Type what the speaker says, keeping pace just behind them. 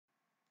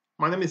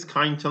My name is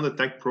Kainton, the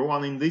Tech Pro,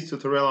 and in this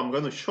tutorial I'm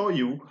going to show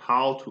you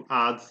how to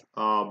add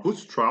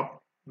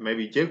Bootstrap,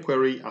 maybe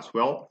jQuery as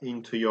well,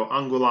 into your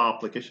Angular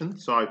application.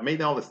 So I've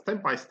made out a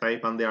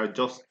step-by-step, and there are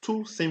just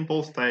two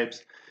simple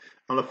steps.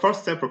 And the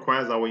first step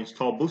requires that we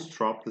install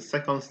Bootstrap. The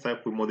second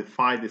step, we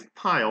modify the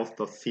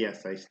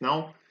styles.css.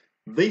 Now,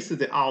 this is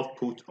the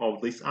output of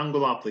this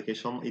Angular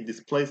application. It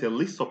displays a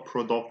list of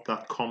products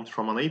that comes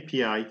from an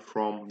API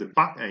from the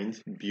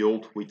backend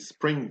built with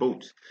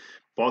SpringBoot.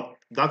 But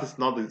that is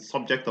not the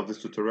subject of this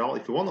tutorial.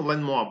 If you want to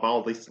learn more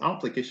about this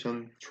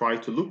application, try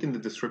to look in the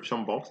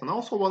description box. And I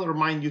also want to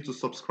remind you to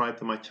subscribe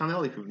to my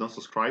channel if you've not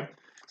subscribed,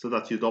 so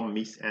that you don't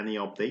miss any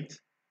updates.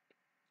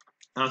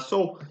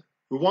 So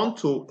we want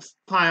to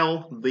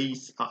style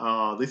this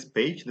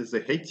page. This is a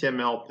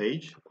HTML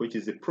page, which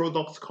is a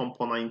products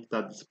component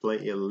that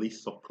display a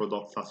list of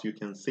products, as you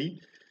can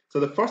see. So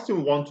the first thing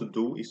we want to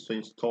do is to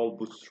install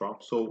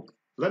Bootstrap. So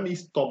let me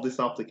stop this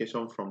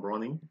application from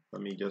running.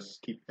 Let me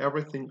just keep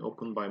everything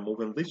open by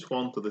moving this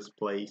one to this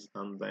place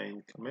and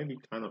then maybe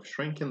kind of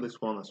shrinking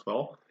this one as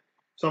well.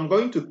 So I'm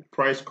going to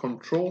press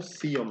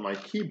Ctrl+C on my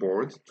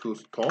keyboard to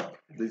stop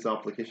this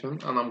application,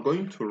 and I'm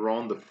going to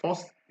run the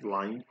first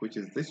line, which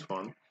is this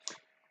one.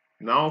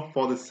 Now,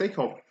 for the sake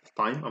of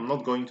time, I'm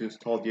not going to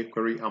install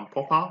jQuery and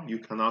Popper. You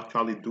can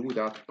actually do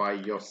that by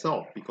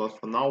yourself, because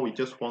for now we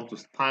just want to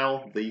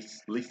style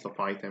this list of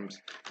items.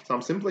 So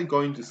I'm simply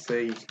going to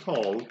say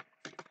install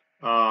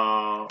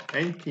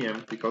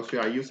npm, because we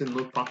are using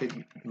Node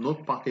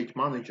Package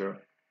Manager,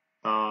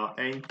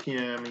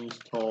 npm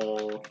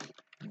install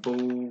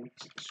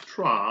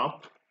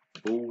bootstrap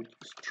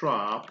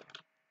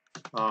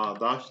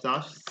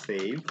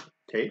 --save.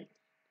 Okay,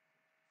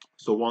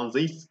 so once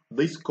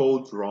this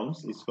code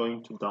runs, it's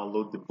going to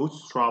download the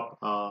bootstrap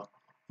file,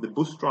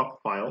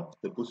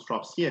 the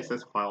bootstrap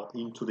css file,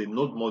 into the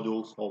node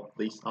modules of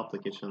this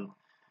application,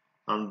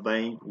 and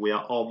then we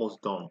are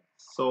almost done.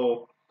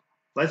 So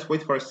let's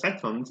wait for a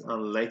second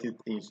and let it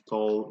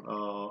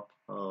install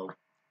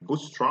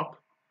Bootstrap,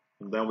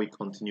 and then we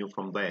continue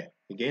from there.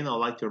 Again, I'd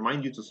like to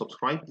remind you to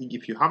subscribe.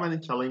 If you have any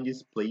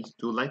challenges, please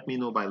do let me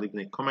know by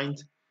leaving a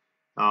comment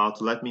to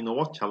let me know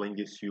what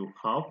challenges you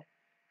have.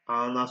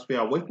 And as we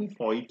are waiting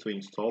for it to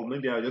install,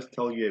 maybe I'll just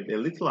tell you a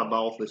little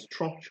about the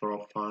structure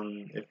of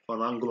an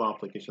Angular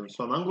application.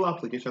 So an Angular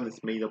application is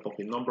made up of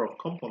a number of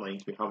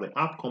components. We have the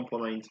app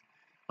component,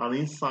 and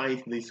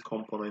inside this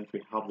component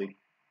we have the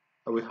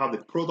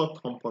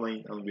product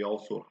component, and we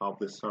also have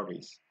the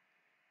service.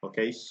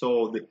 Okay,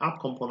 so the app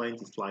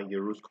component is like the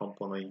root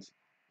component.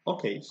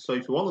 Okay, so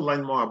if you want to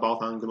learn more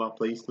about Angular,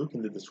 please look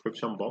in the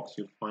description box.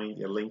 You'll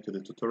find a link to the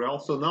tutorial.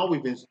 So now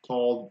we've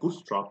installed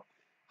Bootstrap.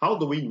 How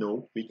do we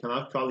know? We can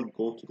actually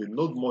go to the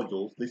node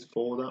modules, this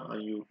folder,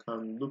 and you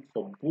can look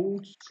for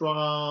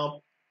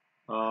Bootstrap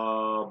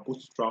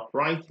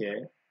right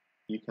here.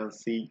 You can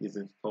see it's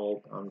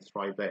installed and it's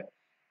right there.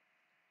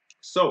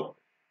 So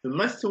the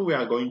next thing we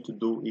are going to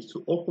do is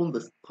to open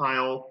the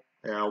style.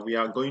 We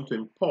are going to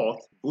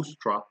import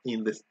Bootstrap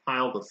in the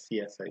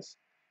style.css.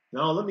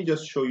 Now let me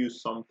just show you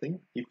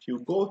something. If you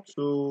go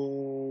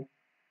to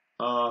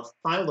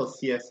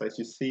style.css,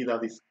 you see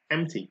that it's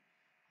empty.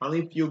 And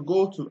if you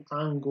go to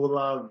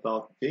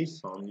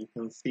angular.json, you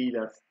can see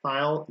that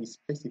style is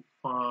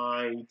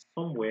specified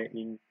somewhere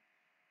in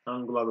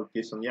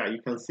angular.json. Yeah,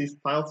 you can see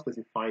style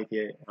specified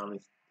here, and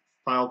it's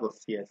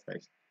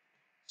style.css.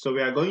 So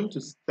we are going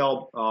to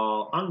tell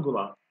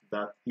Angular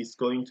that is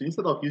going to,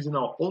 instead of using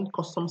our own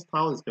custom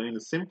style, is going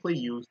to simply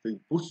use the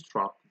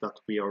Bootstrap that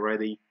we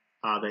already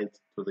added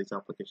to this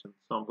application.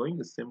 So I'm going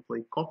to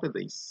simply copy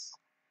this.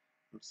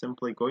 I'm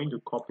simply going to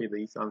copy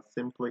this and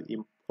simply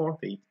import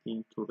it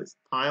into the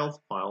styles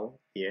file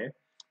here.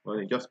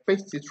 Well, just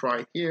paste it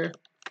right here,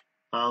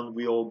 and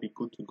we'll be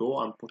good to go,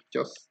 and put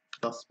just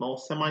a small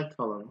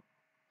semicolon.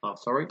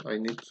 Sorry, I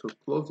need to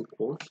close the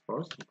quotes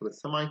first, put a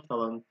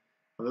semicolon,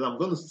 and then I'm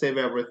going to save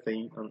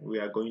everything, and we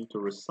are going to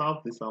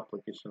reserve this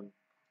application.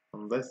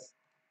 And let's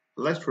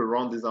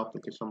rerun this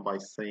application by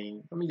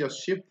saying, let me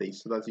just shift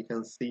this so that you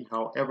can see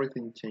how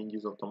everything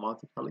changes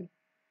automatically.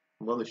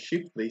 I'm going to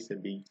shift this a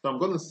bit. So I'm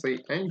going to say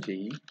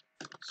ng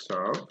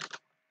serve,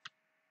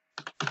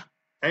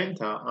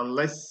 enter, and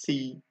let's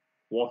see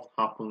what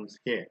happens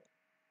here.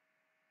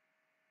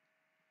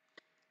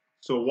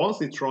 So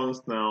once it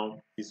runs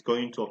now, it's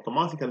going to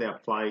automatically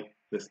apply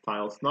the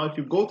styles. Now if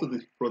you go to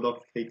this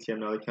product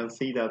HTML, you can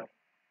see that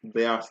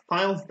there are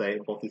styles there,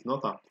 but it's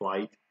not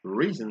applied.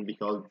 Reason,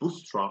 because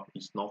Bootstrap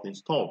is not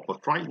installed.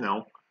 But right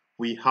now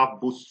we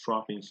have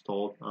Bootstrap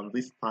installed, and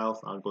these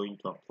styles are going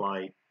to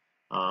apply.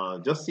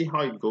 Just see how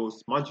it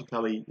goes.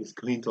 Magically, it's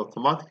going to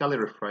automatically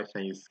refresh,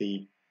 and you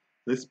see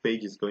this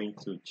page is going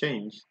to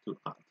change to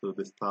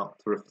the style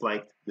to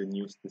reflect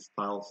the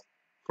styles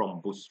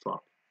from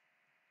Bootstrap.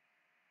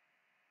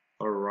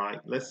 All right,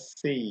 let's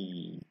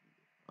see.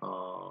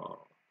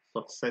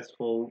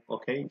 Successful.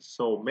 Okay,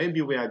 so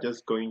maybe we are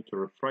just going to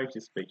refresh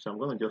this page. So I'm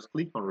going to just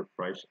click on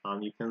refresh,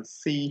 and you can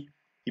see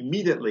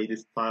immediately the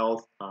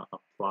styles are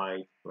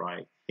applied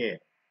right here.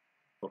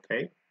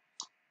 Okay.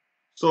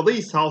 So this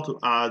is how to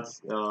add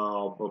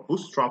a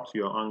Bootstrap to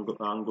your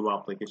Angular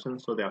application.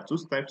 So there are 2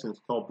 steps: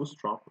 install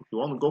Bootstrap. If you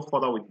want to go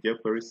further with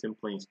jQuery,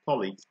 simply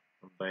install it,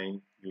 and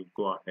then you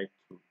go ahead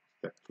to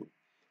step 2.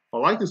 I'd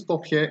like to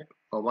stop here.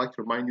 I'd like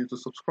to remind you to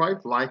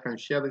subscribe, like,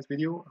 and share this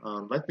video.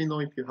 And let me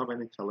know if you have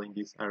any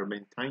challenges. I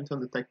remain kind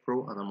on the Tech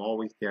Pro, and I'm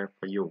always there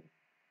for you.